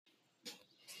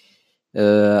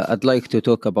I'd like to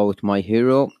talk about my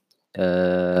hero.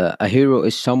 A hero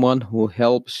is someone who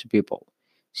helps people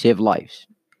save lives.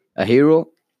 A hero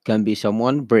can be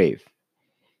someone brave,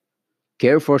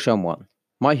 care for someone.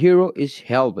 My hero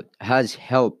has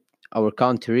helped our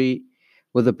country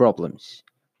with the problems.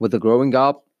 With the growing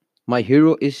up, my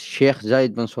hero is Sheikh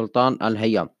Zayed bin Sultan Al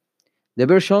Hayyan, the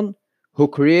person who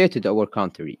created our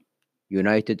country,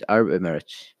 United Arab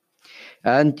Emirates,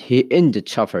 and he ended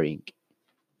suffering.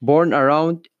 Born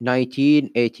around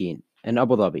 1918 in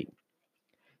Abu Dhabi,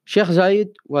 Sheikh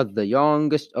Zayed was the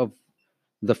youngest of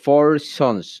the four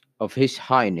sons of His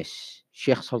Highness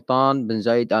Sheikh Sultan bin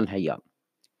Zayed Al Hayyan,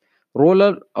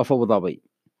 ruler of Abu Dhabi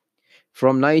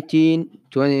from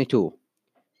 1922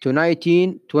 to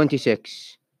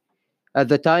 1926. At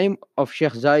the time of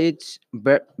Sheikh Zayed's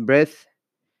birth,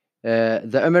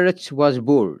 the Emirates was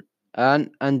poor and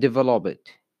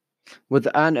undeveloped, with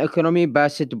an economy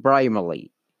based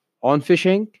primarily on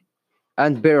fishing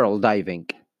and barrel diving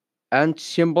and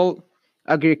simple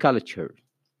agriculture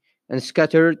and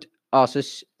scattered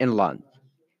asses inland.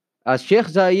 As Sheikh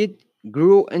Zayed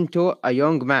grew into a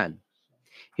young man,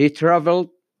 he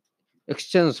traveled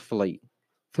extensively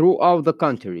throughout the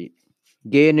country,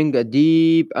 gaining a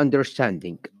deep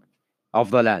understanding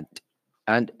of the land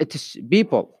and its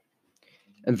people.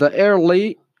 In the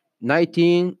early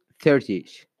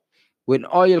 1930s, when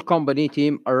oil company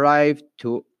team arrived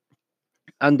to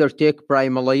undertake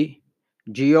primarily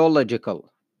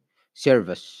geological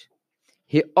service,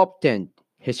 he obtained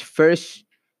his first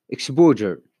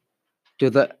exposure to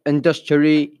the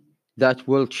industry that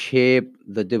will shape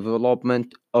the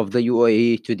development of the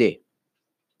UAE today.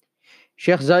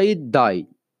 Sheikh Zayed died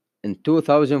in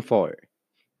 2004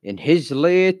 in his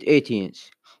late 80s,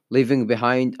 leaving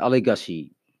behind a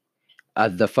legacy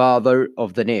as the father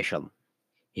of the nation.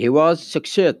 He was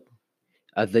succeeded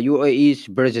as the UAE's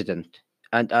president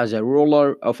and as a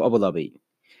ruler of Abu Dhabi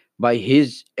by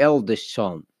his eldest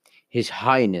son, His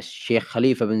Highness Sheikh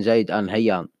Khalifa bin Zayed Al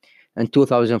Nahyan, in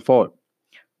 2004.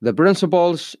 The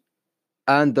principles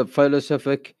and the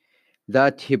philosophy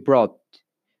that he brought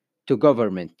to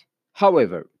government,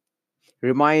 however,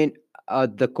 remain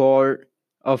at the core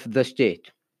of the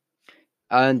state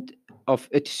and of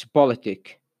its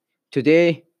politic.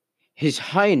 Today, His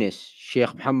Highness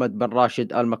Sheikh Mohammed bin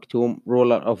Rashid Al Maktoum,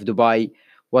 ruler of Dubai,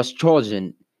 was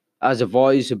chosen as a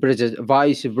vice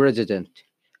president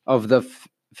of the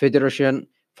Federation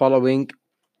following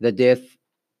the death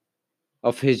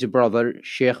of his brother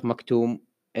Sheikh Maktoum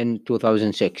in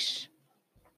 2006.